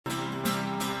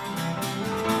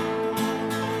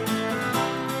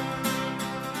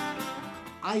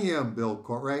I am Bill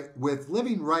Courtright with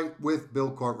Living Right with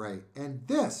Bill Courtright, and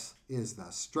this is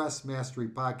the Stress Mastery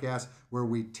Podcast, where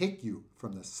we take you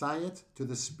from the science to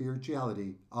the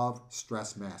spirituality of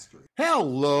stress mastery.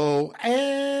 Hello,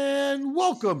 and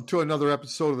welcome to another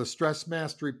episode of the Stress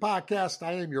Mastery Podcast.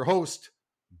 I am your host,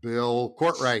 Bill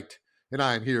Courtright, and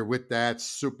I'm here with that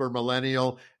super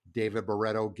millennial, David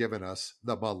Barreto, giving us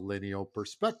the millennial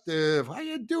perspective. How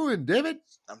you doing, David?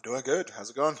 I'm doing good.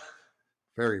 How's it going?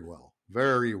 Very well.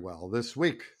 Very well. This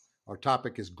week, our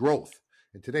topic is growth.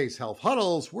 In today's Health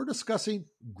Huddles, we're discussing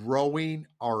growing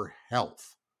our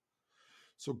health.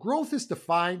 So growth is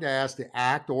defined as the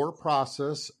act or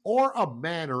process or a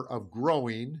manner of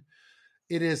growing.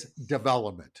 It is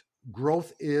development.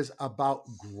 Growth is about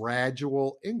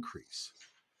gradual increase.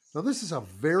 Now, this is a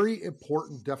very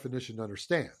important definition to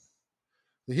understand.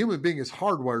 The human being is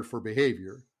hardwired for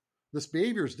behavior. This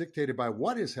behavior is dictated by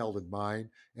what is held in mind,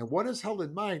 and what is held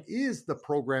in mind is the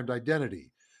programmed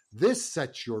identity. This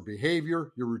sets your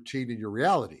behavior, your routine, and your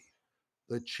reality.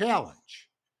 The challenge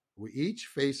we each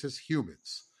face as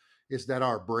humans is that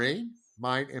our brain,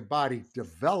 mind, and body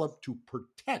develop to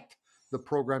protect the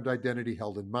programmed identity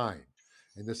held in mind.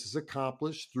 And this is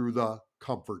accomplished through the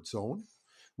comfort zone,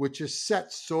 which is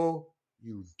set so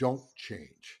you don't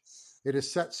change. It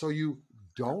is set so you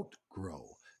don't grow.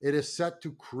 It is set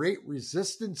to create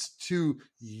resistance to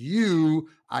you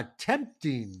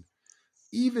attempting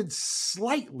even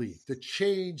slightly to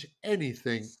change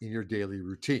anything in your daily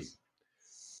routine.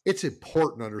 It's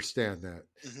important to understand that.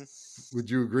 Mm-hmm. Would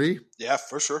you agree? Yeah,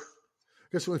 for sure.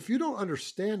 Because if you don't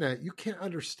understand that, you can't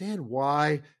understand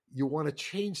why you want to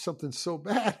change something so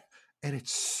bad. And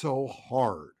it's so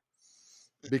hard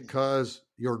because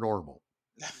you're normal.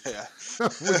 Yeah.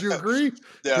 Would you agree?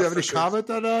 Yeah, do you have any comment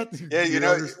on that?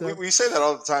 Yeah, we say that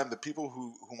all the time. The people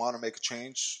who want to make a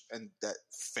change and that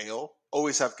fail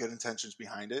always have good intentions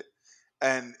behind it.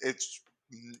 And it's,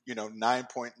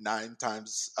 9.9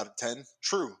 times out of 10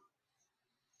 true.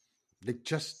 They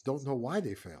just don't know why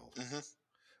they failed. Mm-hmm.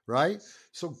 Right?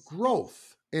 So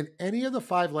growth in any of the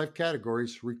 5 life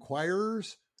categories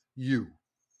requires you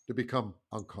to become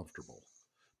uncomfortable,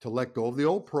 to let go of the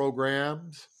old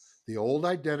programs, the old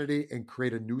identity, and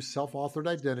create a new self-authored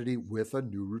identity with a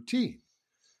new routine.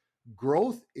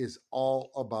 Growth is all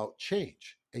about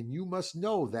change, and you must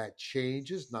know that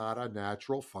change is not a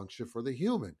natural function for the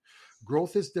human.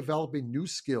 Growth is developing new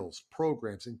skills,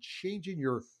 programs, and changing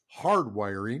your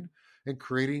hardwiring and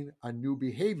creating a new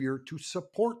behavior to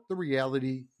support the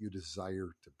reality you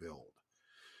desire to build.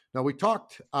 Now,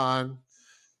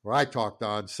 I talked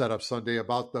on Setup Sunday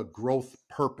about the growth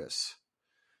purpose.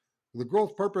 The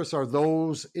growth purpose are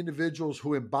those individuals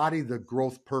who embody the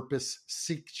growth purpose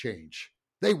seek change.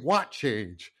 They want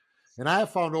change. And I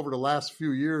have found over the last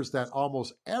few years that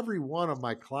almost every one of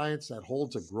my clients that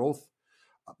holds a growth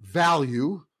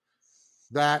value,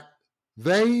 that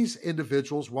these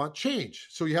individuals want change.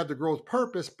 So you have the growth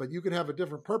purpose, but you can have a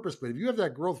different purpose. But if you have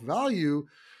that growth value,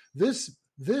 this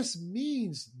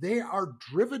means they are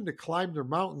driven to climb their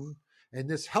mountain. And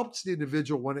this helps the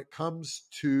individual when it comes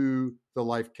to the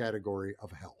life category of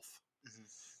health, mm-hmm.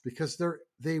 because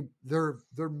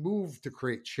they're moved to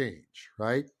create change,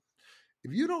 right?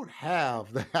 If you don't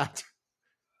have that,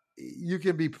 you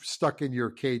can be stuck in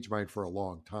your cage mind for a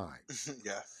long time.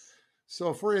 Yeah.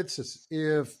 So, for instance,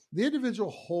 if the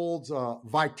individual holds a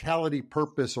vitality,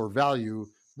 purpose, or value,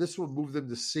 this will move them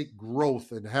to seek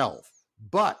growth and health.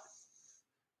 But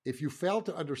if you fail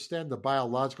to understand the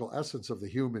biological essence of the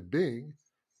human being,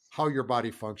 how your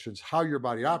body functions, how your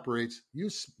body operates,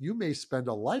 you may spend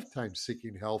a lifetime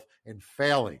seeking health and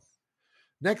failing.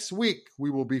 Next week, we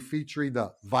will be featuring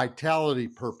the vitality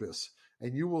purpose,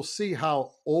 and you will see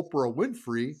how Oprah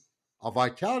Winfrey, a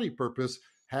vitality purpose,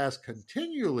 has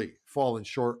continually fallen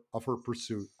short of her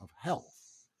pursuit of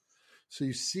health. So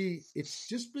you see, it's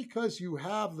just because you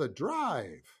have the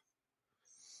drive.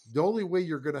 The only way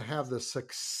you're going to have the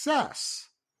success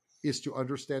is to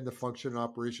understand the function and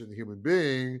operation of the human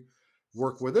being,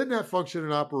 work within that function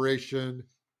and operation,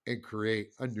 and create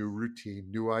a new routine,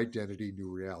 new identity, new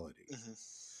reality. Mm-hmm.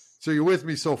 So you're with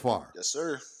me so far? Yes,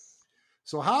 sir.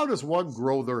 So how does one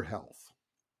grow their health?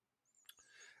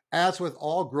 As with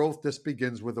all growth, this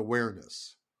begins with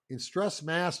awareness. In Stress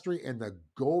Mastery and the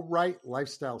Go Right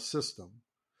Lifestyle System,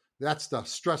 that's the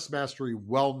Stress Mastery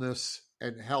Wellness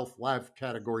and Health Life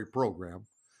Category Program,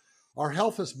 our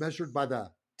health is measured by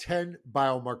the 10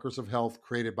 biomarkers of health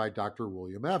created by Dr.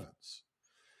 William Evans.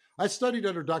 I studied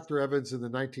under Dr. Evans in the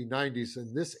 1990s,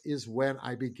 and this is when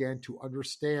I began to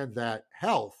understand that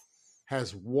health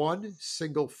has one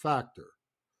single factor: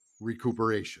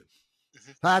 recuperation.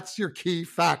 Mm-hmm. That's your key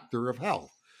factor of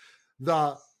health.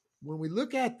 When we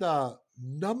look at the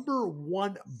number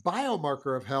one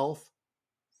biomarker of health,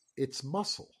 it's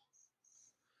muscle.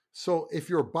 So if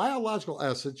your biological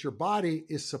essence, your body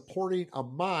is supporting a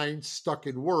mind stuck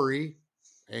in worry,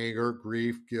 anger,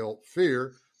 grief, guilt,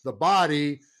 fear, the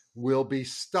body will be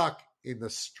stuck in the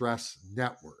stress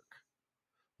network.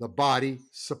 The body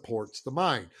supports the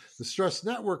mind. The stress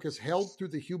network is held through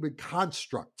the human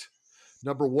construct.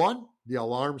 Number one, the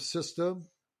alarm system,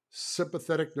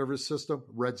 sympathetic nervous system,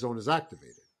 red zone is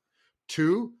activated.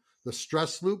 Two, the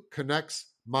stress loop connects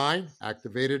mind,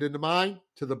 activated in the mind,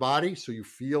 to the body, so you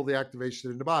feel the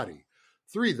activation in the body.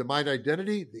 Three, the mind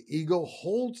identity, the ego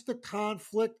holds the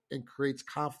conflict and creates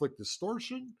conflict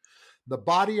distortion. The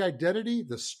body identity,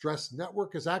 the stress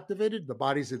network is activated, the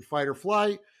body's in fight or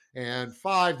flight. And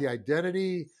five, the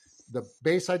identity, the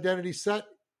base identity set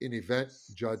in event,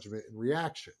 judgment, and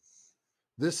reaction.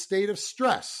 This state of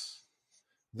stress,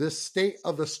 this state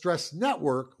of the stress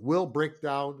network will break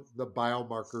down the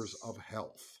biomarkers of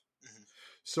health. Mm-hmm.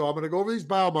 So I'm going to go over these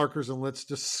biomarkers and let's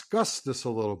discuss this a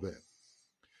little bit.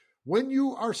 When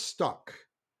you are stuck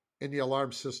in the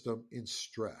alarm system in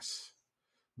stress,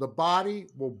 the body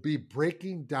will be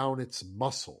breaking down its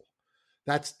muscle.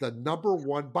 That's the number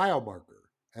one biomarker.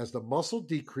 As the muscle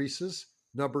decreases,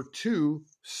 number two,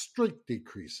 strength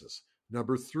decreases.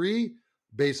 Number three,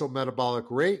 basal metabolic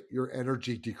rate, your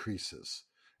energy decreases.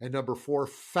 And number four,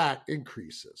 fat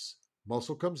increases.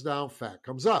 Muscle comes down, fat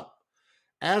comes up.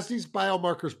 As these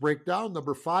biomarkers break down,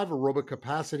 number five, aerobic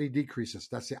capacity decreases.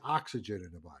 That's the oxygen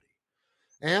in the body.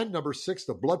 And number six,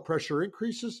 the blood pressure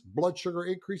increases, blood sugar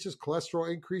increases,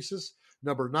 cholesterol increases.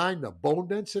 Number nine, the bone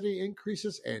density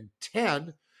increases. And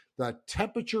 10, the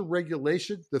temperature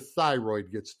regulation, the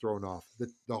thyroid gets thrown off.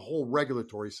 The whole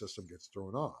regulatory system gets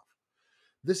thrown off.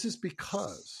 This is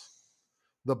because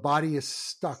the body is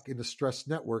stuck in the stress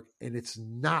network and it's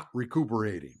not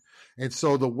recuperating. And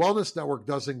so the wellness network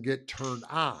doesn't get turned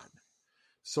on.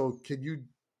 So can you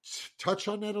touch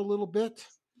on that a little bit?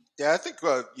 Yeah, I think,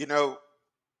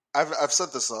 I've said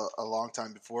this a long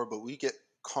time before, but we get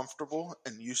comfortable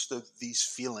and used to these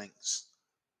feelings,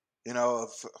 of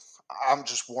I'm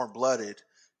just warm-blooded.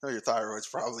 Your thyroid's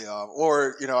probably off,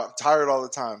 or I'm tired all the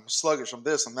time, I'm sluggish, I'm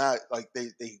this, I'm that. Like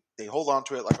they hold on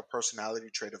to it like a personality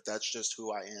trait of that's just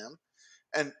who I am,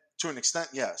 and to an extent,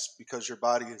 yes, because your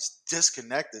body is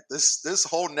disconnected. This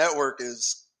whole network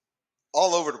is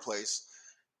all over the place,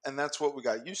 and that's what we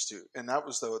got used to. And that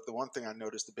was the one thing I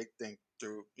noticed, the big thing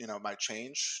through my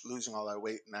change, losing all that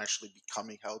weight and actually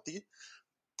becoming healthy,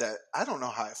 that I don't know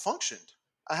how I functioned.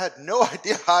 I had no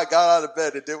idea how I got out of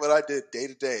bed and did what I did day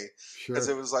to day. Because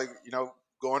it was like,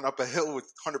 going up a hill with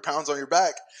 100 pounds on your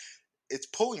back, it's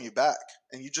pulling you back.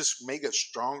 And you just may get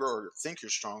stronger or think you're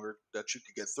stronger that you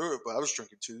could get through it. But I was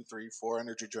drinking 2, 3, 4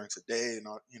 energy drinks a day and,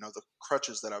 the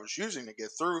crutches that I was using to get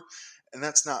through. And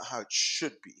that's not how it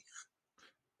should be.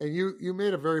 And you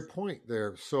made a very point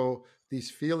there. So these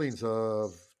feelings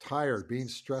of tired, being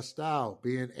stressed out,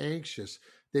 being anxious,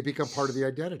 they become part of the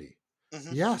identity.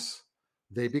 Mm-hmm. Yes.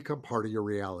 They become part of your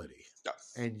reality. Yeah.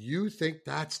 And you think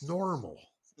that's normal.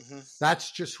 Mm-hmm. That's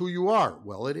just who you are.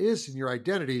 Well, it is in your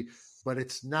identity, but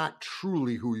it's not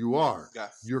truly who you are. Yeah.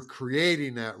 You're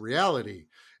creating that reality.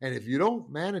 And if you don't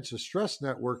manage the stress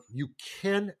network, you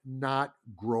cannot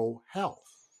grow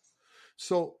health.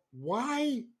 So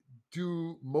why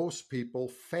do most people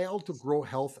fail to grow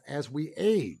health as we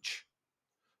age?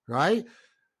 Right?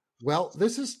 Well,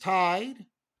 this is tied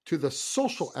to the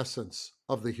social essence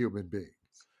of the human being.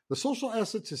 The social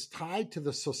essence is tied to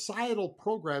the societal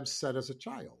programs set as a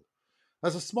child.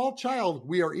 As a small child,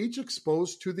 we are each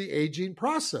exposed to the aging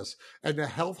process and the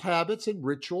health habits and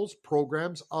rituals,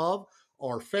 programs of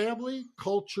our family,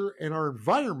 culture, and our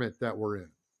environment that we're in.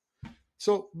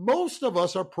 So most of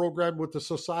us are programmed with the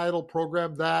societal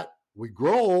program that we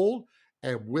grow old,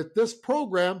 and with this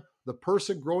program, the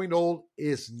person growing old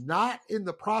is not in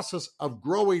the process of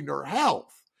growing their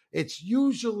health. It's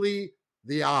usually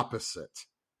the opposite.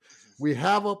 We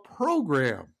have a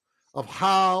program of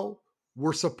how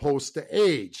we're supposed to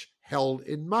age held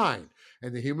in mind.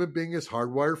 And the human being is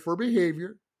hardwired for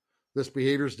behavior. This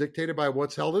behavior is dictated by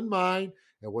what's held in mind.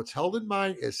 And what's held in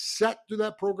mind is set through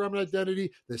that program and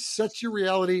identity that sets your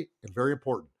reality. And very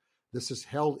important, this is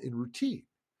held in routine.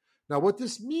 Now, what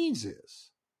this means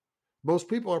is most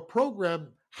people are programmed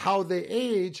how they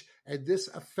age, and this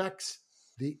affects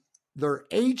their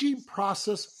aging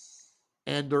process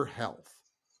and their health.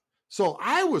 So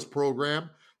I was programmed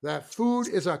that food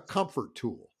is a comfort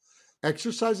tool.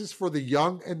 Exercise is for the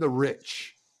young and the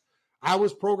rich. I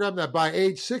was programmed that by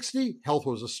age 60, health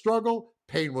was a struggle,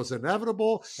 pain was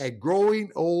inevitable, and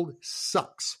growing old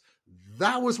sucks.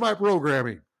 That was my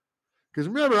programming. Because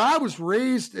remember, I was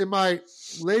raised in my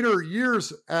later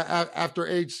years after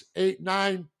age 8,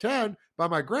 9, 10 by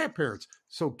my grandparents.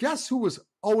 So guess who was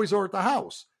always over at the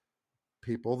house?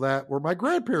 People that were my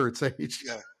grandparents' age.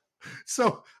 Yeah.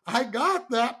 So I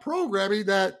got that programming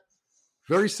that,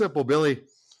 very simple, Billy,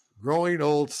 growing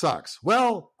old sucks.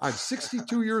 Well, I'm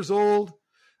 62 years old.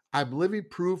 I'm living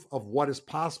proof of what is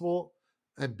possible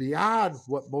and beyond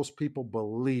what most people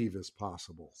believe is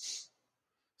possible.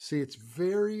 See, it's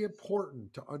very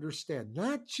important to understand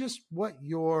not just what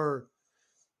your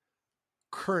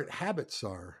current habits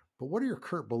are, but what are your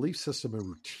current belief system and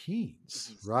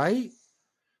routines, right?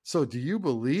 So do you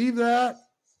believe that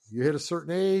you hit a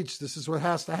certain age, this is what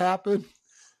has to happen?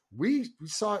 We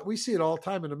see it all the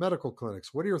time in the medical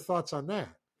clinics. What are your thoughts on that?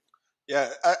 Yeah,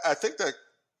 I think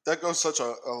that goes such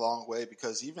a long way,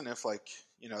 because even if, like,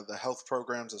 the health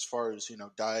programs as far as,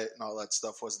 diet and all that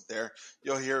stuff wasn't there,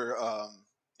 you'll hear,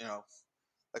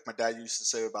 like my dad used to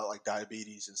say about like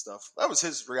diabetes and stuff. That was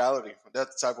his reality. My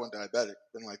dad's type 1 diabetic,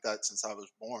 been like that since I was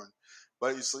born.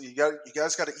 But you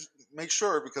guys got to make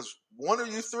sure, because one of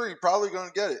you three probably going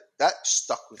to get it. That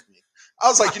stuck with me. I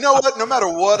was like, you know what? No matter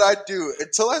what I do,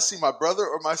 until I see my brother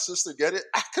or my sister get it,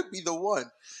 I could be the one.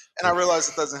 And I realized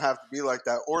it doesn't have to be like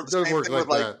that. Or the same thing with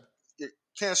like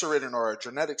cancer ridden, or our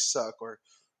genetics suck, or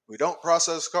we don't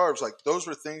process carbs. Like, those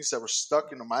were things that were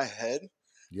stuck into my head.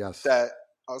 Yes. That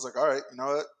I was like, all right, you know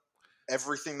what?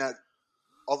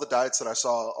 All the diets that I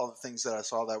saw, all the things that I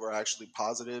saw that were actually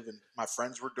positive and my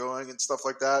friends were doing and stuff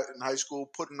like that in high school,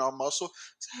 putting on muscle.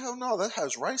 Hell no, that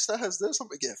has rice, that has this, I'm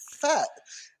going to get fat.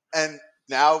 And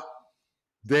now,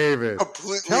 David,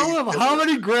 completely tell them different. how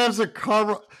many grams of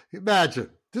imagine,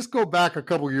 just go back a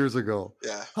couple years ago.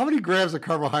 Yeah. How many grams of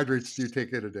carbohydrates do you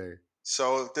take in a day?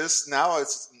 So I'm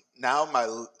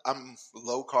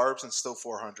low carbs and still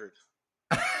 400.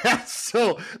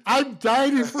 So I'm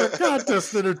dieting for a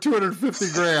contest that are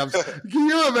 250 grams. Can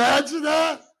you imagine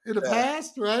that in the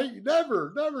past, right? You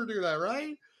never do that,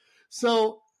 right?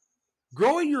 So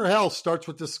growing your health starts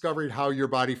with discovering how your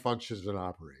body functions and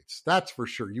operates. That's for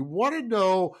sure. You want to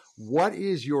know what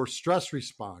is your stress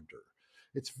responder.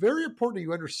 It's very important that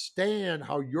you understand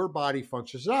how your body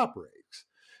functions and operates.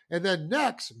 And then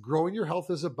next, growing your health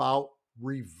is about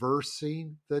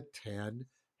reversing the 10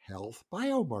 health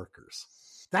biomarkers.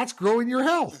 That's growing your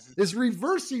health, is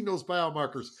reversing those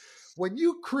biomarkers. When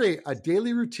you create a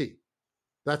daily routine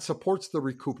that supports the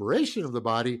recuperation of the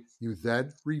body, you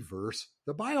then reverse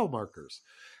the biomarkers.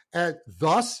 And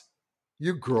thus,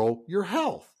 you grow your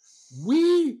health.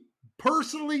 We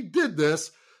personally did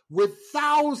this with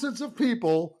thousands of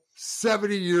people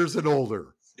 70 years and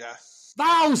older. Yeah.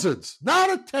 Thousands, not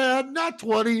a 10, not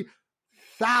 20,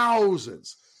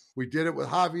 thousands. We did it with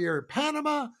Javier in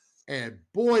Panama. And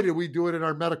boy, did we do it in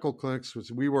our medical clinics.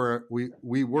 We worked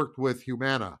with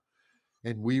Humana,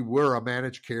 and we were a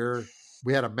managed care.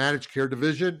 We had a managed care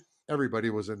division. Everybody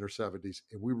was in their 70s,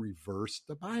 and we reversed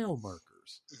the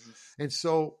biomarkers. Mm-hmm. And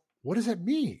so what does that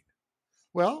mean?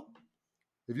 Well,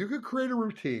 if you could create a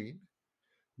routine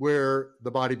where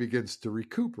the body begins to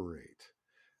recuperate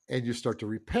and you start to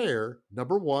repair,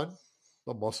 number one,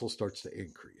 the muscle starts to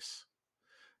increase.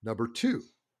 Number two,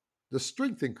 the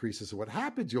strength increases. And what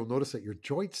happens, you'll notice that your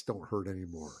joints don't hurt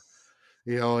anymore.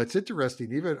 It's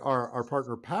interesting. Even our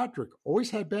partner, Patrick,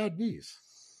 always had bad knees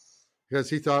because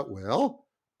he thought, well,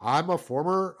 I'm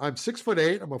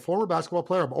 6'8". I'm a former basketball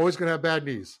player. I'm always going to have bad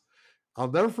knees.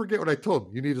 I'll never forget what I told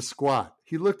him. You need to squat.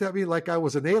 He looked at me like I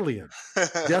was an alien.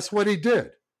 Guess what he did?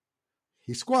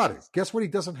 He squatted. Guess what he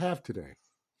doesn't have today?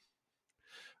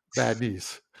 Bad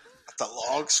knees. The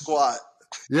long squat.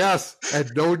 Yes, and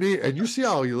no knee. And you see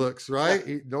how he looks, right?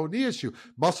 Yeah. No knee issue.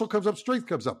 Muscle comes up, strength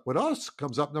comes up. What else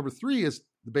comes up? Number three is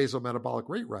the basal metabolic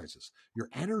rate rises. Your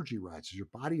energy rises. Your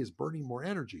body is burning more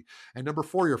energy. And number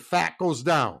four, your fat goes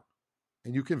down.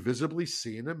 And you can visibly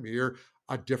see in the mirror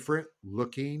a different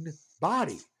looking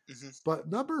body. Mm-hmm. But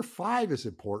number five is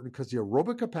important because the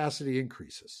aerobic capacity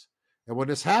increases. And when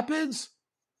this happens,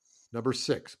 number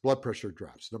 6, blood pressure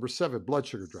drops. Number 7, blood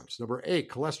sugar drops. Number 8,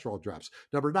 cholesterol drops.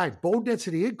 Number 9, bone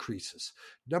density increases.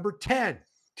 Number 10,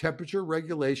 temperature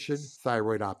regulation,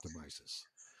 thyroid optimizes.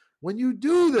 When you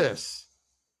do this,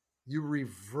 you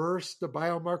reverse the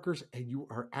biomarkers and you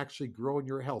are actually growing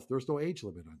your health. There's no age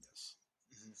limit on this.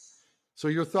 Mm-hmm. So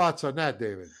your thoughts on that,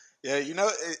 David? Yeah,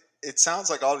 it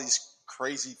sounds like all these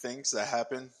crazy things that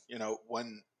happen,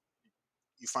 when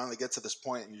you finally get to this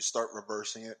point and you start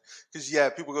reversing it. Because,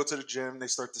 people go to the gym, they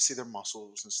start to see their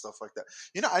muscles and stuff like that.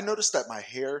 I noticed that my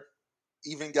hair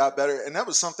even got better. And that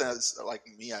was something that's like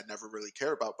me, I never really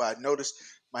cared about, but I noticed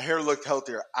my hair looked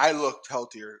healthier. I looked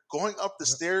healthier. Going up the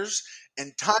stairs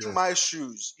and tying Yeah. my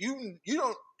shoes. You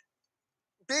don't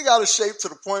being out of shape to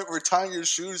the point where tying your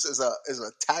shoes is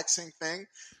a taxing thing.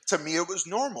 To me, it was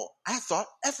normal. I thought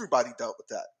everybody dealt with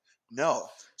that. No.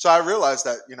 So I realized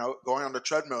that, going on the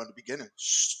treadmill in the beginning,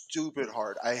 stupid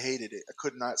hard. I hated it. I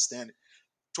could not stand it.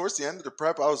 Towards the end of the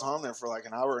prep, I was on there for like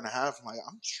an hour and a half. I'm like,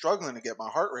 I'm struggling to get my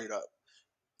heart rate up.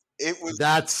 It was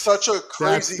such a That's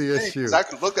crazy the thing issue. because I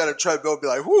could look at a treadmill and be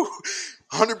like, whoo,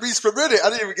 100 beats per minute. I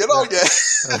didn't even get on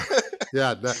yet.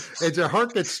 Yeah. As your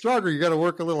heart gets stronger, you got to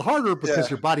work a little harder because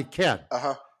your body can.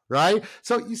 Uh-huh. Right?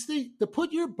 So you see, to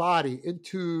put your body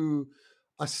into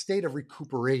a state of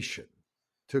recuperation,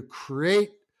 to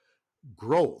create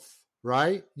growth,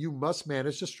 right? You must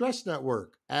manage the stress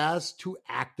network as to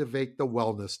activate the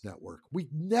wellness network. We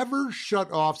never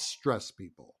shut off stress,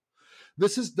 people.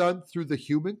 This is done through the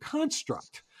human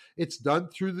construct. It's done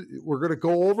through, we're going to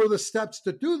go over the steps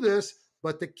to do this,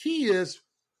 but the key is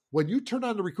when you turn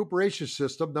on the recuperation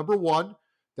system, number one,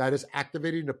 that is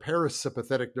activating the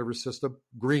parasympathetic nervous system,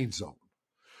 green zone.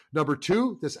 Number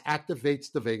two, this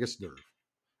activates the vagus nerve.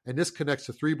 And this connects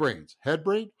to three brains: head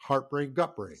brain, heart brain,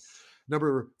 gut brain.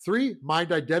 Number three,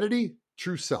 mind identity,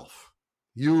 true self.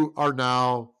 You are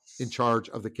now in charge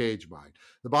of the cage mind.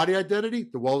 The body identity,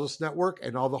 the wellness network,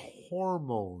 and all the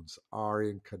hormones are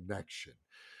in connection.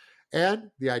 And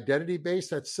the identity base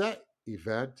that's set,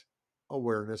 event,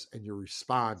 awareness, and you're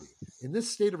responding. In this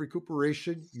state of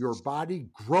recuperation, your body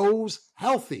grows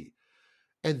healthy.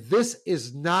 And this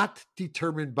is not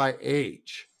determined by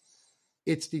age.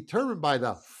 It's determined by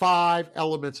the 5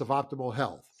 elements of optimal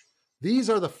health. These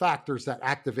are the factors that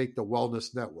activate the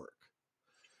wellness network.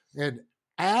 And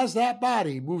as that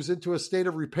body moves into a state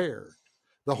of repair,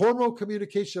 the hormone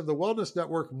communication of the wellness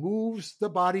network moves the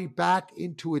body back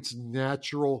into its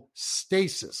natural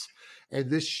stasis. And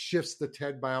this shifts the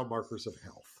 10 biomarkers of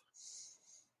health.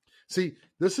 See,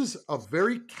 this is a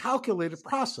very calculated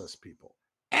process, people.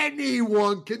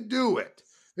 Anyone can do it.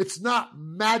 It's not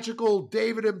magical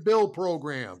David and Bill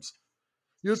programs.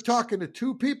 You're talking to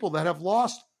two people that have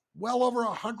lost well over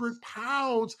 100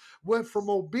 pounds, went from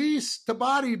obese to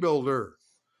bodybuilder.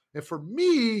 And for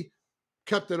me,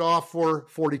 kept it off for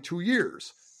 42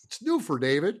 years. It's new for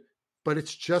David, but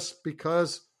it's just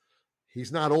because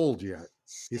he's not old yet.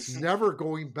 He's never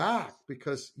going back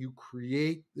because you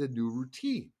create the new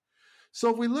routine. So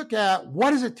if we look at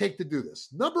what does it take to do this?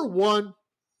 Number one,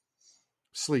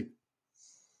 sleep.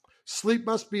 Sleep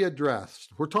must be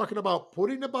addressed. We're talking about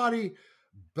putting the body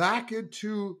back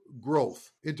into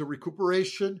growth, into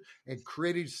recuperation, and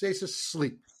creating stasis.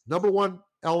 Sleep. Number one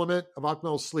element of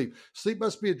optimal sleep. Sleep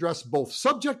must be addressed both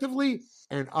subjectively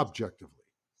and objectively.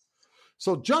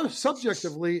 So just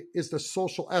subjectively is the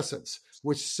social essence,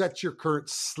 which sets your current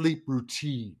sleep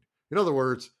routine. In other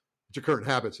words, your current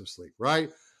habits of sleep, right?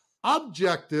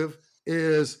 Objective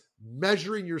is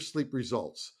measuring your sleep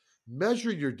results,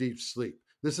 measuring your deep sleep.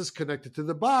 This is connected to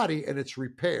the body and its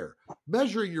repair.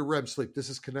 Measuring your REM sleep. This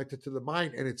is connected to the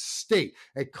mind and its state.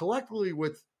 And collectively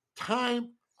with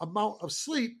time, amount of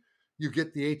sleep, you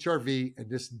get the HRV, and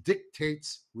this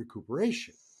dictates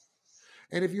recuperation.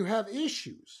 And if you have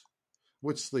issues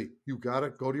with sleep, you got to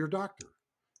go to your doctor.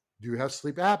 Do you have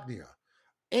sleep apnea?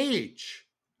 Age.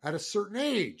 At a certain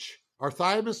age, our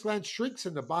thymus gland shrinks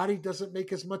and the body doesn't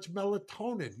make as much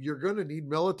melatonin. You're going to need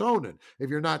melatonin.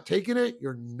 If you're not taking it,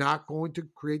 you're not going to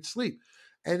create sleep.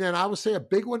 And then I would say a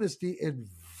big one is the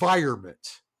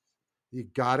environment. You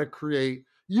got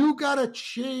to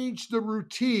change the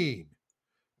routine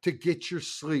to get your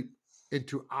sleep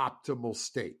into optimal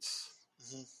states.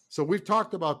 Mm-hmm. So we've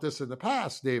talked about this in the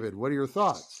past, David. What are your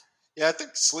thoughts? Yeah, I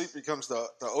think sleep becomes the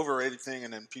overrated thing,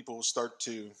 and then people start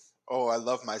to, I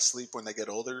love my sleep when they get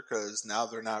older because now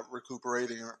they're not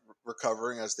recuperating or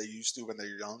recovering as they used to when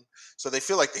they're young. So they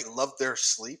feel like they love their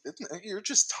sleep. You're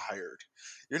just tired.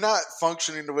 You're not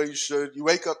functioning the way you should. You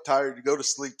wake up tired. You go to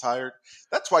sleep tired.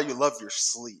 That's why you love your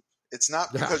sleep. It's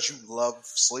not because you love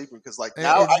sleep, because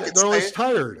now I can they're always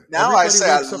tired. Now Everybody I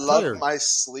say I love tired. my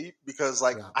sleep because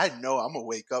I know I'm gonna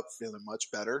wake up feeling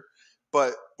much better.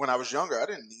 But when I was younger, I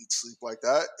didn't need sleep like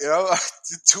that.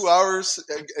 2 hours,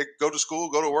 go to school,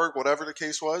 go to work, whatever the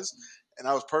case was, and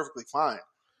I was perfectly fine.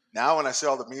 Now when I see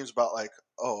all the memes about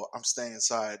I'm staying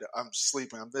inside, I'm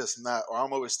sleeping, I'm this and that, or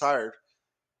I'm always tired,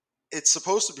 it's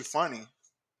supposed to be funny,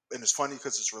 and it's funny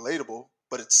because it's relatable,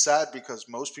 but it's sad because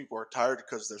most people are tired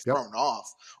because they're thrown off,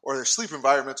 or their sleep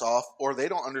environment's off, or they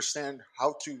don't understand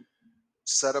how to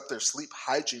set up their sleep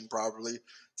hygiene properly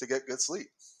to get good sleep.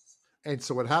 And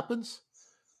so what happens?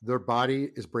 their body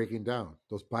is breaking down.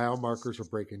 Those biomarkers are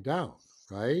breaking down,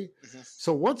 right? Mm-hmm.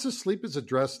 So once the sleep is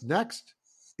addressed, next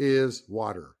is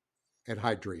water and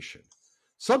hydration.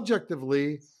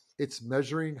 Subjectively, it's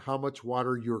measuring how much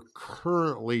water you're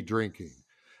currently drinking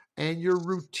and your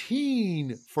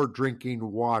routine for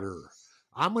drinking water.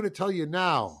 I'm going to tell you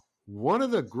now, one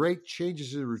of the great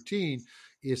changes in routine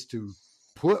is to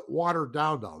put water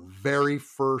down the very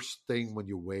first thing when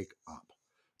you wake up.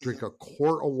 Drink a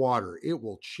quart of water. It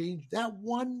will change. That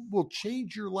one will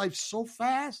change your life so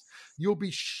fast, you'll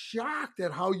be shocked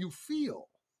at how you feel.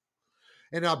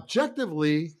 And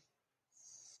objectively,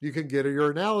 you can get a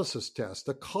urinalysis test,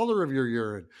 the color of your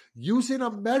urine, using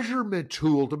a measurement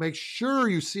tool to make sure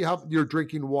you see how you're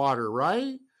drinking water,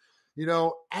 right? You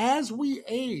know, as we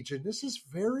age, and this is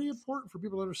very important for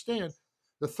people to understand,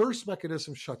 the thirst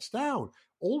mechanism shuts down.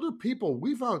 Older people,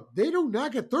 we found they do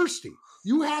not get thirsty.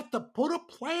 You have to put a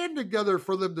plan together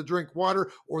for them to drink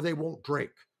water or they won't drink.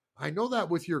 I know that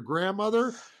with your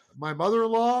grandmother, my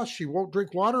mother-in-law, she won't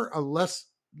drink water unless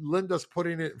Linda's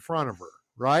putting it in front of her,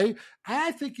 right?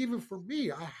 I think even for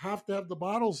me, I have to have the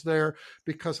bottles there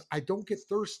because I don't get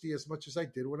thirsty as much as I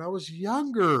did when I was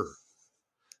younger.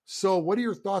 So what are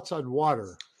your thoughts on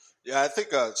water? Yeah, I think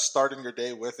starting your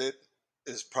day with it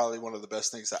is probably one of the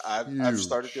best things that I've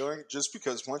started doing, just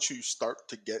because once you start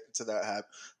to get into that habit,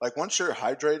 like once you're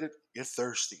hydrated, you're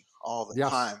thirsty all the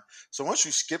time. So once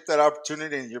you skip that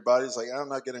opportunity and your body's like, I'm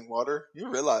not getting water, you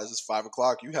realize it's 5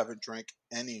 o'clock, you haven't drank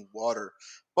any water.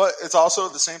 But it's also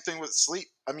the same thing with sleep.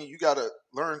 I mean, you got to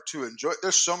learn to enjoy.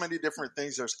 There's so many different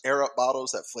things. There's air up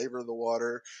bottles that flavor the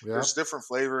water. Yep. There's different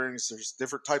flavorings. There's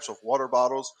different types of water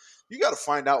bottles. You got to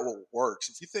find out what works.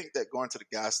 If you think that going to the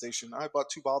gas station, I bought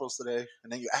 2 bottles today,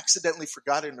 and then you accidentally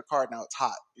forgot it in the car, now it's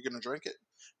hot, you're going to drink it?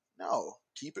 No.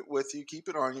 Keep it with you. Keep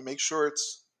it on you. Make sure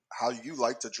it's how you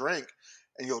like to drink,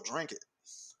 and you'll drink it.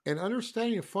 And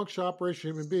understanding a functional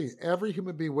operation human being, every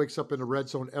human being wakes up in a red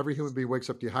zone. Every human being wakes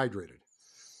up dehydrated.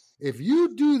 If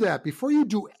you do that before you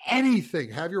do anything,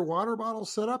 have your water bottle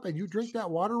set up and you drink that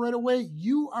water right away,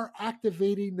 you are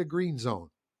activating the green zone.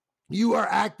 You are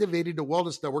activating the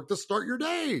wellness network to start your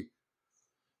day.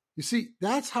 You see,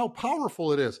 that's how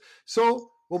powerful it is. So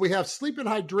when we have sleep and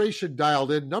hydration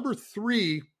dialed in, number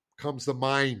 3 comes the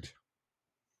mind.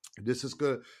 And this is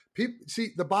good. See,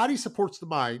 the body supports the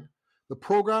mind. The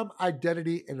program,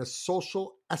 identity, and a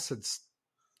social essence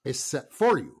is set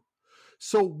for you.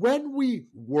 So when we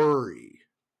worry,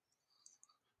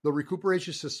 the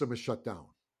recuperation system is shut down.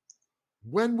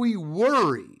 When we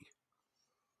worry,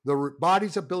 the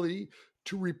body's ability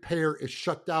to repair is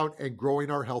shut down and growing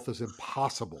our health is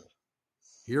impossible.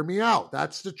 Hear me out.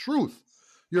 That's the truth.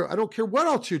 I don't care what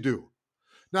else you do.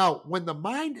 Now, when the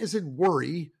mind is in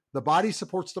worry, the body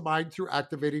supports the mind through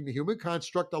activating the human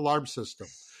construct alarm system.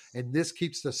 And this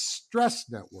keeps the stress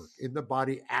network in the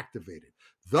body activated,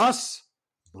 thus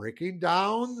breaking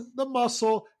down the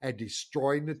muscle and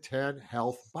destroying the 10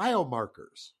 health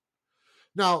biomarkers.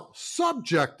 Now,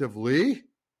 subjectively,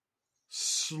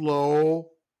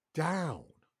 slow down.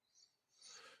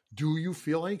 Do you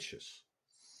feel anxious?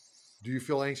 Do you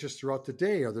feel anxious throughout the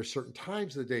day? Are there certain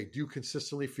times of the day? Do you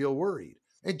consistently feel worried?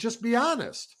 And just be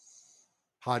honest.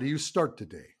 How do you start the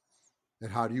day?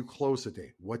 And how do you close the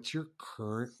day? What's your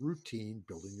current routine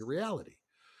building your reality?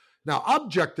 Now,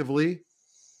 objectively,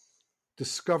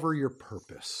 discover your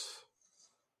purpose.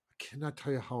 I cannot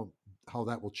tell you how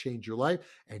that will change your life.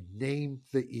 And name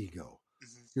the ego.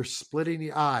 Mm-hmm. You're splitting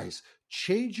the eyes.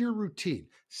 Change your routine.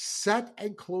 Set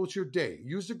and close your day.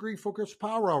 Use the Green Focus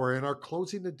Power Hour in our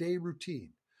closing the day routine.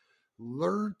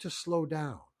 Learn to slow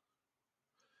down.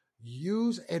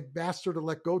 Use and master the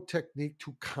let go technique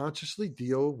to consciously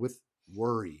deal with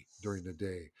worry during the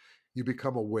day. You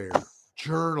become aware.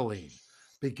 Journaling.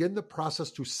 Begin the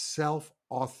process to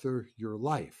self-author your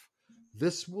life.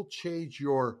 This will change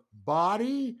your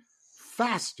body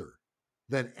faster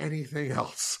than anything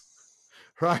else,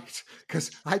 right?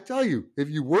 Because I tell you, if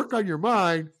you work on your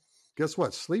mind, guess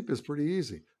what? Sleep is pretty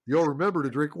easy. You'll remember to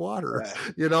drink water.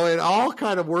 It all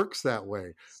kind of works that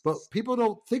way. But people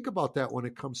don't think about that when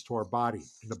it comes to our body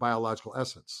and the biological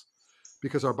essence,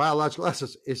 because our biological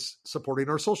essence is supporting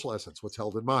our social essence, what's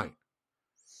held in mind.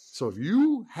 So if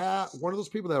you have one of those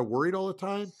people that are worried all the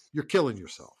time, you're killing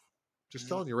yourself. Just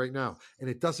telling you right now. And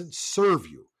it doesn't serve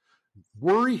you.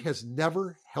 Worry has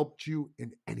never helped you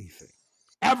in anything,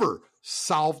 ever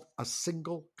solved a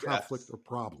single conflict or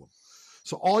problem.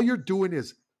 So all you're doing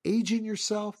is aging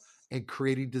yourself and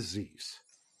creating disease.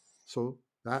 So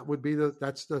that would be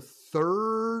that's the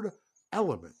third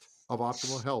element of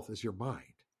optimal health is your mind.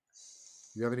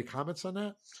 You have any comments on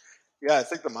that? Yeah, I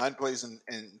think the mind plays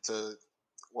into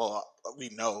well, we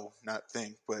know, not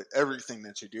think, but everything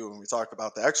that you do. When we talk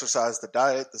about the exercise, the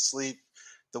diet, the sleep,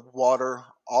 the water,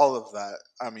 all of that,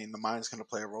 I mean, the mind's going to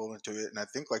play a role into it. And I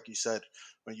think, like you said,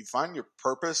 when you find your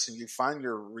purpose and you find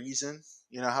your reason,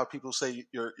 you know how people say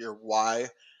your why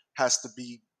has to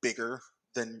be bigger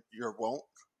than your won't.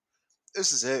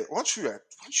 This is it. Once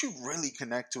you really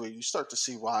connect to it, you start to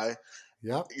see why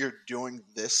Yep. you're doing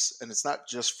this, and it's not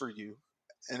just for you.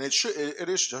 And it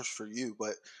is just for you,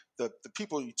 but the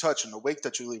people you touch and the wake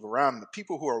that you leave around, and the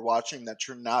people who are watching that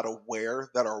you're not aware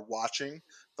that are watching,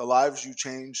 the lives you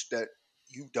changed that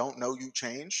you don't know you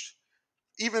changed,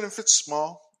 even if it's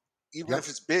small, even Yep. if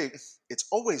it's big, it's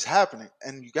always happening.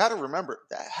 And you got to remember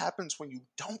that happens when you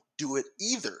don't do it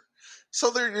either.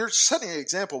 So you're setting an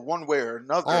example one way or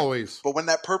another. Always. But when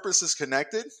that purpose is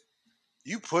connected,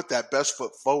 you put that best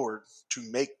foot forward to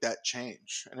make that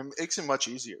change, and it makes it much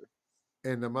easier.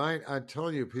 And the mind, I'm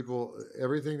telling you, people,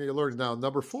 everything that you learn. Now,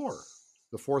 number 4,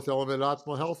 the fourth element of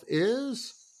optimal health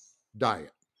is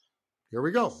diet. Here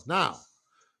we go. Now,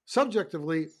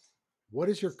 subjectively, what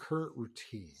is your current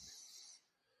routine?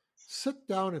 Sit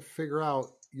down and figure out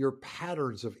your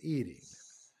patterns of eating.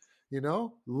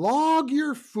 Log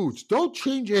your foods. Don't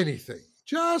change anything.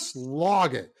 Just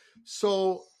log it.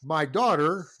 So my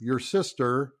daughter, your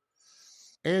sister,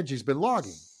 Angie's been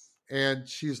logging. And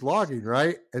she's logging,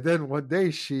 right? And then one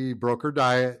day she broke her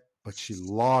diet, but she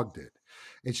logged it.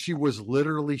 And she was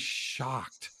literally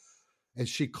shocked. And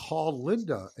she called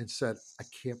Linda and said, I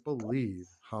can't believe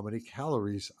how many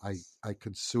calories I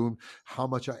consumed, how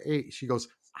much I ate. She goes,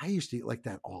 I used to eat like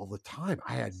that all the time.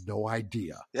 I had no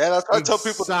idea. Yeah, that's why I tell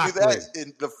people to do that.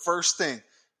 In the first thing,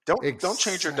 don't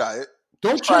change your diet.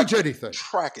 Don't change anything.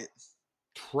 Track it.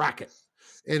 Track it.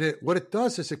 And what it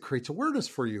does is it creates awareness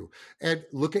for you. And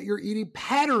look at your eating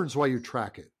patterns while you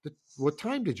track it. What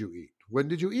time did you eat? When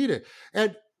did you eat it?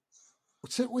 And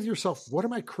sit with yourself. What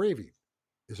am I craving?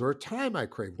 Is there a time I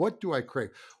crave? What do I crave?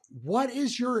 What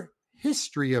is your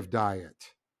history of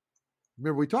diet?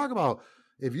 Remember, we talk about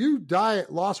if you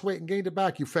diet, lost weight, and gained it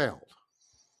back, you failed.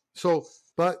 So,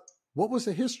 but what was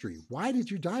the history? Why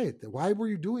did you diet? Why were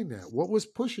you doing that? What was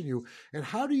pushing you? And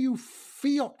how do you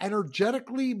feel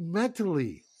energetically,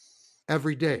 mentally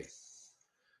every day?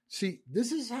 See,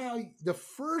 this is how the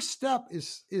first step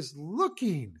is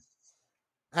looking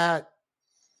at,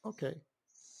 okay,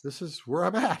 this is where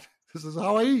I'm at. This is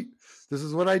how I eat. This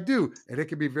is what I do. And it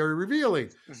can be very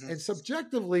revealing. Mm-hmm. And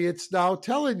subjectively, it's now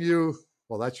telling you,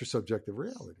 well, that's your subjective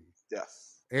reality. Yeah.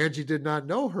 Angie did not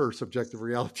know her subjective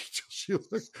reality until she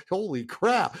looked, holy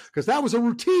crap, because that was a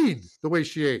routine, the way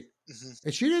she ate. Mm-hmm.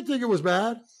 And she didn't think it was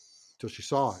bad until she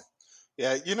saw it.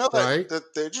 Yeah, right?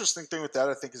 The interesting thing with that,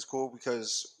 I think, is cool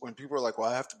because when people are like, well,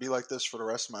 I have to be like this for the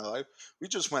rest of my life. We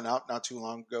just went out not too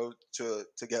long ago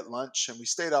to get lunch, and we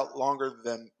stayed out longer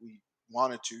than we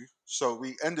wanted to. So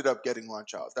we ended up getting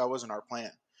lunch out. That wasn't our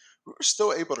plan. We were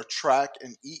still able to track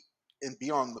and eat and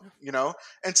be on,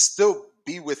 and still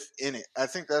be within it. I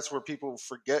think that's where people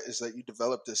forget is that you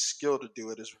develop this skill to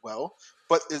do it as well.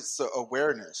 But it's the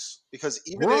awareness because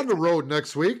we're on the road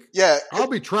next week. Yeah, I'll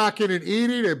be tracking and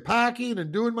eating and packing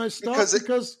and doing my stuff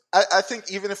because I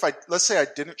think even if let's say I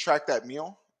didn't track that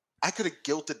meal, I could have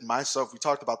guilted myself. We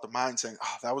talked about the mind saying,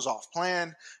 oh, that was off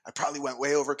plan. I probably went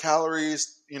way over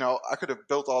calories. I could have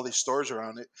built all these stories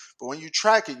around it. But when you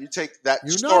track it, you take that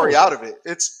story out of it.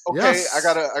 It's okay. Yes. I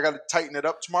gotta tighten it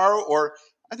up tomorrow, or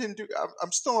I didn't do.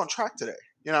 I'm still on track today.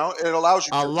 It allows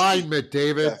you alignment,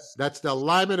 David. Yeah. That's the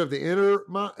alignment of the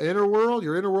inner world,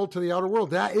 your inner world to the outer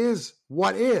world. That is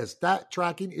what is. That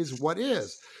tracking is what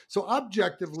is. So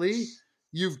objectively,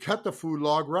 you've kept the food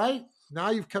log, right? Now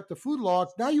you've kept the food log.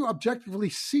 Now you objectively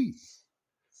see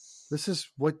this is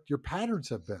what your patterns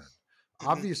have been. Mm-hmm.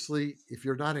 Obviously, if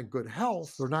you're not in good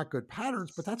health, they're not good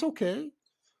patterns, but that's okay.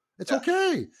 It's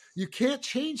okay. You can't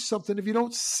change something if you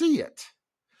don't see it.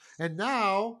 And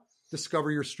now discover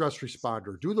your stress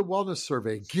responder. Do the wellness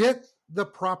survey. Get the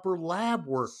proper lab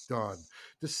work done.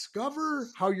 Discover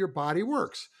how your body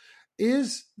works.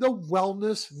 Is the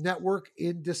wellness network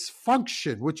in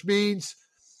dysfunction, which means,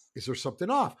 is there something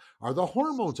off? Are the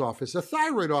hormones off? Is the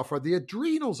thyroid off? Are the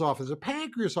adrenals off? Is the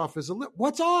pancreas off?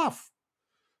 What's off?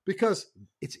 Because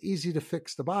it's easy to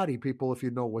fix the body, people, if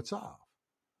you know what's off,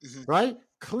 right?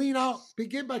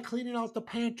 Begin by cleaning out the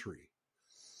pantry.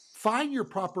 Find your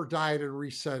proper diet and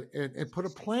reset and put a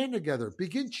plan together.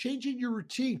 Begin changing your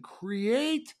routine.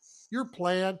 Create your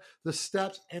plan, the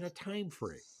steps, and a time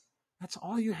frame. That's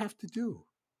all you have to do,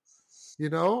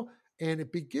 and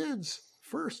it begins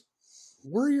first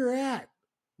where you're at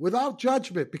without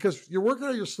judgment, because you're working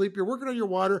on your sleep, you're working on your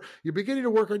water, you're beginning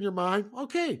to work on your mind.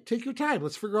 Okay, take your time.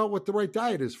 Let's figure out what the right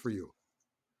diet is for you.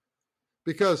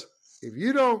 Because if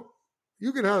you don't,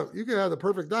 you can have the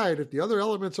perfect diet. If the other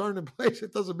elements aren't in place,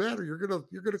 it doesn't matter. You're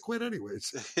gonna quit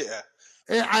anyways. Yeah.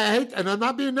 And I hate, and I'm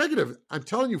not being negative. I'm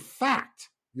telling you, fact,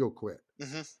 you'll quit.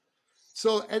 Mm-hmm.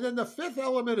 So, and then the fifth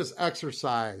element is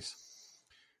exercise.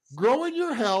 Growing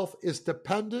your health is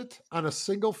dependent on a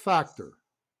single factor: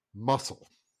 muscle,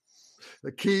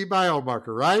 the key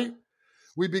biomarker, right?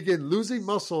 We begin losing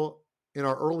muscle in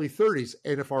our early 30s.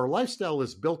 And if our lifestyle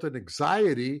is built in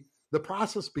anxiety, the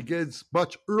process begins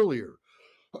much earlier.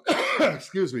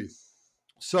 Excuse me.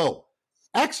 So,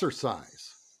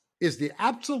 exercise is the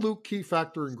absolute key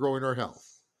factor in growing our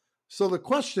health. So the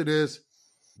question is,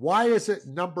 why is it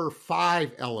number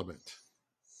 5 element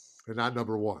and not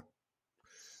number 1?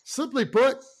 Simply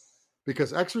put,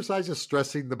 because exercise is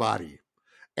stressing the body.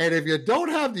 And if you don't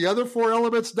have the other 4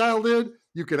 elements dialed in,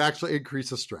 you can actually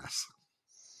increase the stress.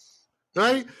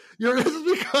 Right?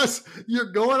 It's because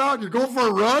you're going out, you're going for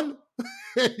a run,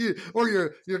 or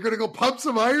you're going to go pump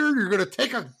some iron, you're going to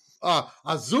take a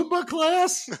Zumba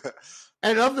class,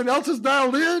 and nothing else is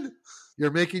dialed in,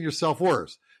 you're making yourself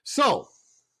worse. So,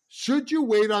 should you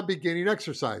wait on beginning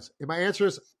exercise? And my answer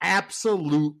is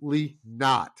absolutely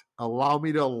not. Allow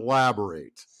me to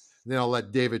elaborate. Then I'll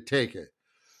let David take it.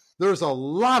 There's a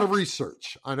lot of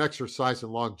research on exercise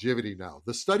and longevity now.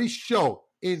 The studies show,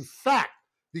 in fact,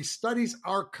 these studies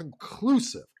are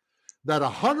conclusive that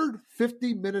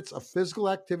 150 minutes of physical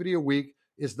activity a week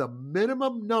is the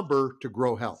minimum number to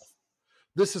grow health.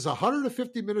 This is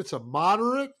 150 minutes of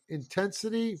moderate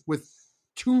intensity with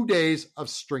 2 days of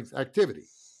strength activity.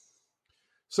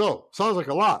 So, sounds like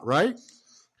a lot, right?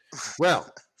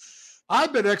 Well,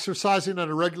 I've been exercising on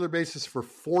a regular basis for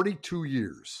 42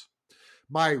 years.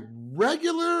 My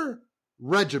regular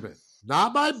regimen,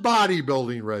 not my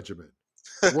bodybuilding regimen,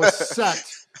 was set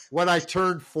when I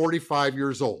turned 45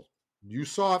 years old. You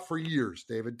saw it for years,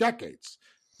 David, decades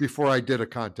before I did a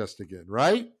contest again,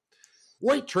 right?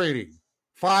 Weight training,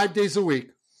 5 days a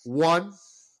week, 1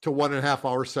 to 1.5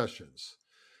 hour sessions.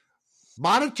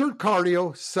 Monitored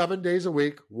cardio, 7 days a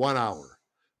week, 1 hour.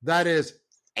 That is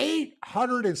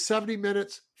 870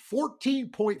 minutes,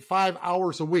 14.5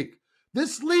 hours a week.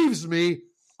 This leaves me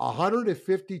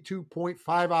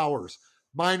 152.5 hours.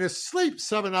 Minus sleep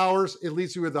 7 hours, it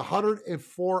leaves me with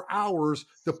 104 hours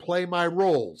to play my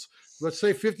roles. Let's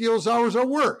say 50 of those hours are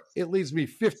work. It leaves me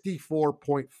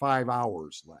 54.5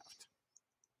 hours left.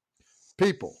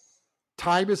 People,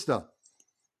 time is the,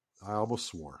 I almost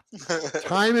swore.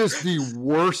 Time is the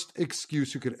worst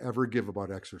excuse you could ever give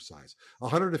about exercise.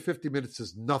 150 minutes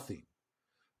is nothing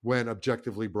when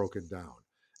objectively broken down.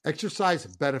 Exercise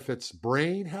benefits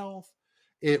brain health.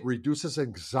 It reduces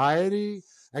anxiety.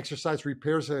 Exercise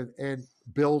repairs and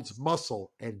builds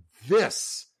muscle. And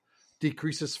this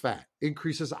decreases fat,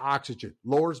 increases oxygen,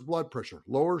 lowers blood pressure,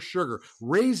 lowers sugar,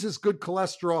 raises good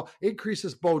cholesterol,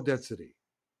 increases bone density.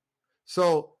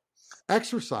 So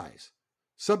exercise,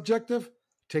 subjective,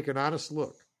 take an honest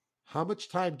look. How much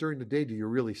time during the day do you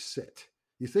really sit?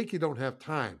 You think you don't have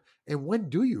time. And when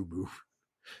do you move?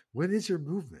 When is your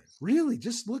movement? Really,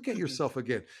 just look at yourself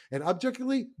again and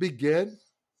objectively begin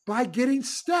by getting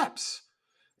steps.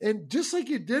 And just like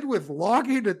you did with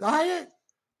logging the diet,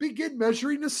 begin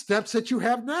measuring the steps that you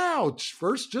have now.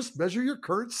 First, just measure your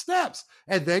current steps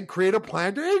and then create a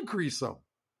plan to increase them.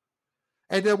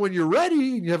 And then when you're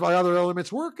ready and you have other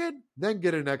elements working, then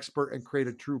get an expert and create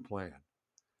a true plan.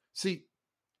 See,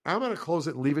 I'm going to close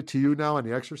it and leave it to you now on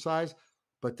the exercise,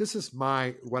 but this is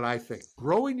what I think.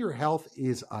 Growing your health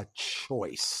is a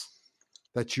choice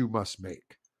that you must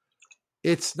make.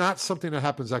 It's not something that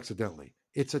happens accidentally.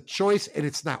 It's a choice, and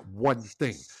it's not one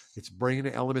thing. It's bringing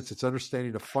the elements, it's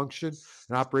understanding the function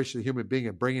and operation of the human being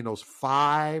and bringing those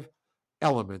 5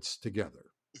 elements together.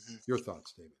 Mm-hmm. Your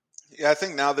thoughts, David? Yeah, I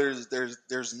think now there's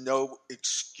no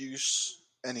excuse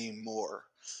anymore.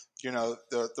 You know,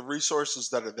 the resources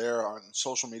that are there on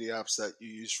social media apps that you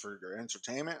use for your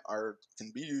entertainment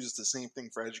can be used the same thing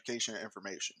for education and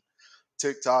information.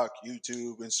 TikTok,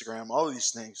 YouTube, Instagram, all of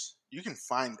these things, you can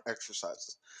find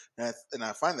exercises. And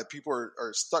I find that people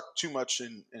are stuck too much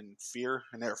in fear,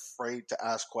 and they're afraid to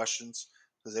ask questions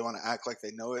because they want to act like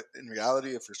they know it. In reality,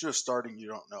 if you're just starting, you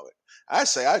don't know it. I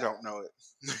say I don't know it.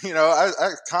 You know,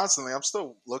 I constantly, I'm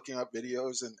still looking up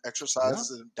videos and exercises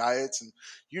and diets and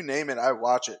you name it, I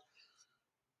watch it.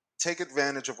 Take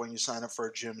advantage of when you sign up for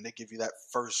a gym and they give you that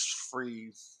first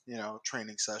free,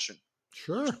 training session.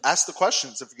 Sure. Ask the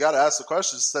questions. If you got to ask the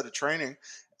questions instead of training.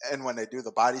 And when they do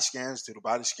the body scans,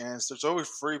 There's always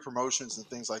free promotions and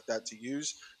things like that to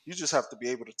use. You just have to be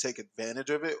able to take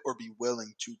advantage of it or be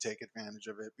willing to take advantage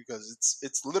of it because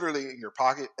it's literally in your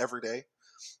pocket every day.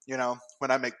 You know,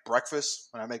 when I make breakfast,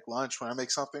 when I make lunch, when I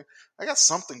make something, I got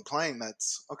something playing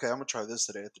that's, okay, I'm going to try this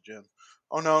today at the gym.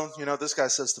 Oh no, you know, this guy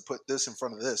says to put this in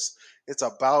front of this. It's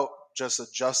about just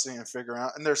adjusting and figuring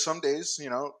out. And there's some days, you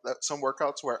know, some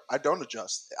workouts where I don't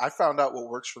adjust. I found out what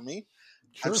works for me.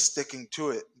 I'm Sure. sticking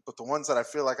to it. But the ones that I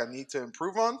feel like I need to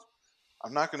improve on,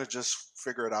 I'm not going to just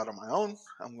figure it out on my own.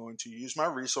 I'm going to use my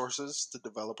resources to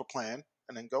develop a plan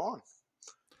and then go on.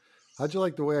 How'd you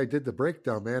like the way I did the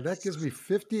breakdown, man? That gives me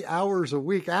 50 hours a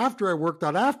week after I worked,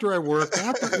 you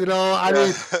know, I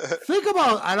mean, think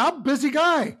about it. And I'm a busy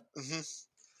guy.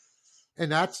 Mm-hmm.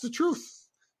 And that's the truth.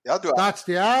 Yeah, I'll do it. That's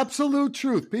the absolute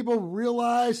truth. People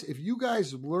realize if you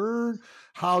guys learn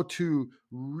how to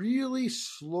really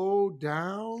slow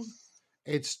down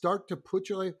and start to put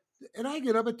your life, and I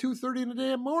get up at 2:30 in the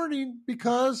damn morning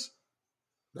because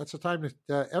that's the time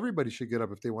that everybody should get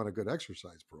up if they want a good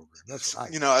exercise program. That's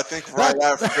right. You know, I think right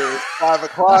after 5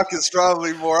 o'clock is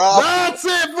probably more often. That's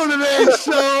it for today's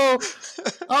show.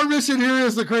 Our mission here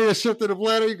is the greatest shift in the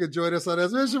planet. You can join us on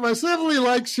this mission by simply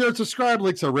like, share, subscribe.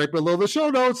 Links are right below the show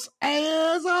notes.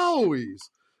 As always,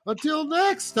 until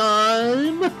next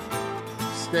time,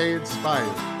 stay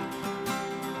inspired.